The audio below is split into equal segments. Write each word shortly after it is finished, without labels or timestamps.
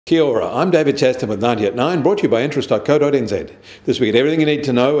Kia ora, I'm David Chaston with 90 at 9, brought to you by interest.co.nz. This week, everything you need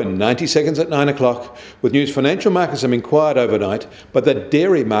to know in 90 seconds at 9 o'clock. With news, financial markets have been quiet overnight, but the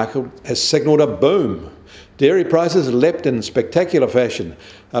dairy market has signalled a boom. Dairy prices leapt in spectacular fashion,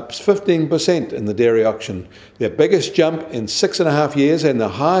 up 15% in the dairy auction, their biggest jump in 6.5 years and the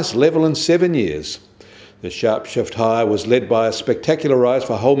highest level in 7 years. The sharp shift higher was led by a spectacular rise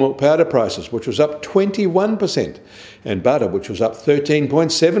for whole milk powder prices, which was up 21%, and butter, which was up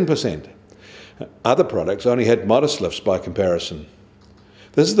 13.7%. Other products only had modest lifts by comparison.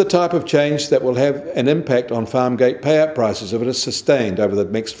 This is the type of change that will have an impact on farm gate payout prices if it is sustained over the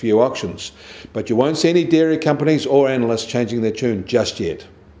next few auctions, but you won't see any dairy companies or analysts changing their tune just yet.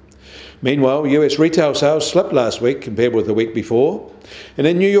 Meanwhile, US retail sales slipped last week compared with the week before. And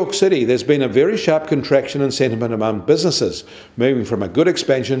in New York City, there's been a very sharp contraction in sentiment among businesses, moving from a good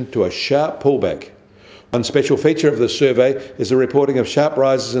expansion to a sharp pullback. One special feature of this survey is the reporting of sharp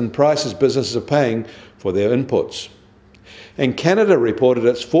rises in prices businesses are paying for their inputs. And Canada reported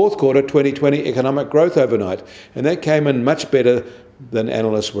its fourth quarter 2020 economic growth overnight, and that came in much better than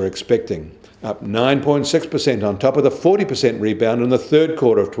analysts were expecting, up 9.6% on top of the 40% rebound in the third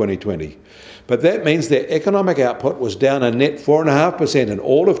quarter of 2020. But that means their economic output was down a net 4.5% in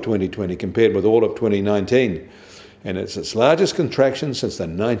all of 2020 compared with all of 2019, and it's its largest contraction since the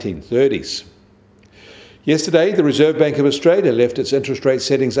 1930s. Yesterday, the Reserve Bank of Australia left its interest rate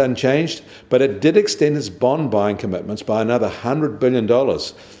settings unchanged, but it did extend its bond buying commitments by another $100 billion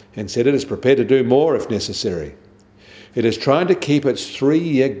and said it is prepared to do more if necessary. It is trying to keep its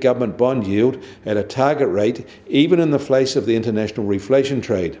 3-year government bond yield at a target rate even in the face of the international reflation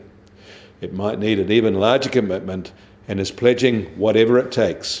trade. It might need an even larger commitment and is pledging whatever it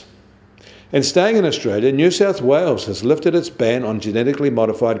takes. And staying in Australia, New South Wales has lifted its ban on genetically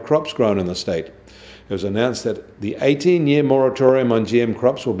modified crops grown in the state. It was announced that the 18-year moratorium on GM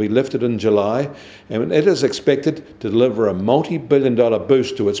crops will be lifted in July, and it is expected to deliver a multi-billion-dollar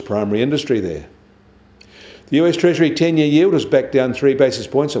boost to its primary industry there. The US Treasury 10-year yield is back down 3 basis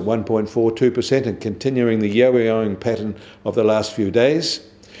points at 1.42% and continuing the yo-yoing pattern of the last few days.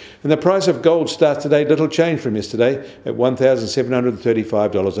 And the price of gold starts today little change from yesterday at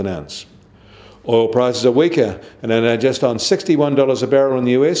 $1,735 an ounce. Oil prices are weaker and are now just on $61 a barrel in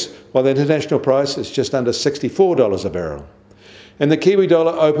the US, while the international price is just under $64 a barrel. And the Kiwi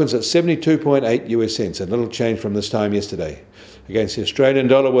dollar opens at 72.8 US cents, a little change from this time yesterday. Against the Australian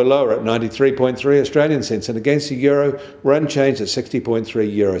dollar, we're lower at 93.3 Australian cents, and against the euro, we're unchanged at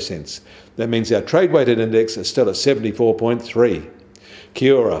 60.3 euro cents. That means our trade-weighted index is still at 74.3.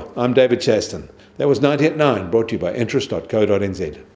 Kia ora, I'm David Chaston. That was 90 at 9, brought to you by interest.co.nz.